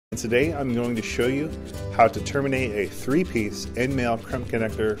Today I'm going to show you how to terminate a 3-piece end-male crimp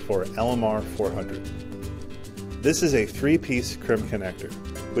connector for LMR 400. This is a 3-piece crimp connector,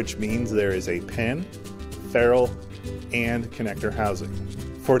 which means there is a pin, ferrule, and connector housing.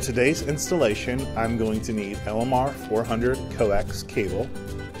 For today's installation, I'm going to need LMR 400 coax cable,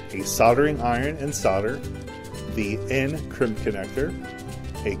 a soldering iron and solder, the end crimp connector,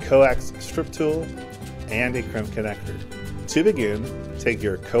 a coax strip tool, and a crimp connector. To begin, take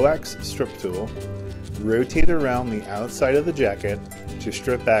your coax strip tool, rotate around the outside of the jacket to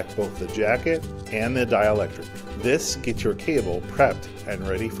strip back both the jacket and the dielectric. This gets your cable prepped and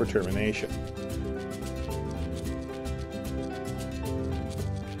ready for termination.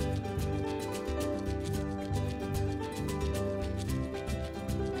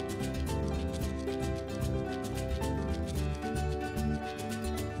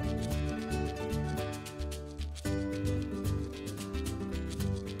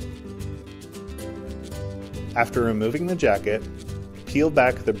 After removing the jacket, peel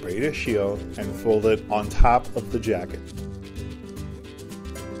back the braided shield and fold it on top of the jacket.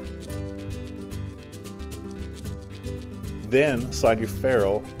 Then slide your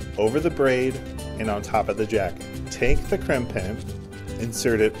ferrule over the braid and on top of the jacket. Take the crimp pin,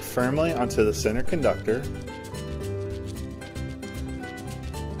 insert it firmly onto the center conductor,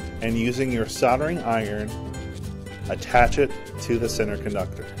 and using your soldering iron, attach it to the center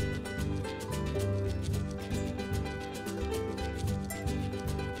conductor.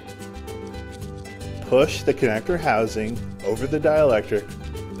 Push the connector housing over the dielectric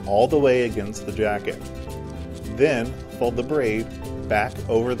all the way against the jacket. Then fold the braid back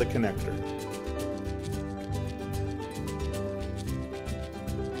over the connector.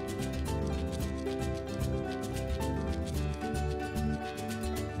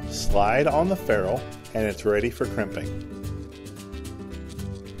 Slide on the ferrule and it's ready for crimping.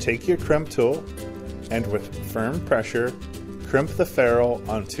 Take your crimp tool and with firm pressure, crimp the ferrule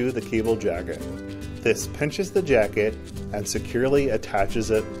onto the cable jacket. This pinches the jacket and securely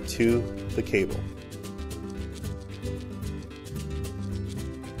attaches it to the cable.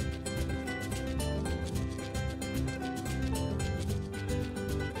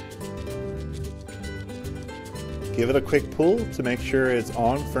 Give it a quick pull to make sure it's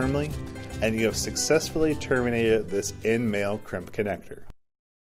on firmly, and you have successfully terminated this end-male crimp connector.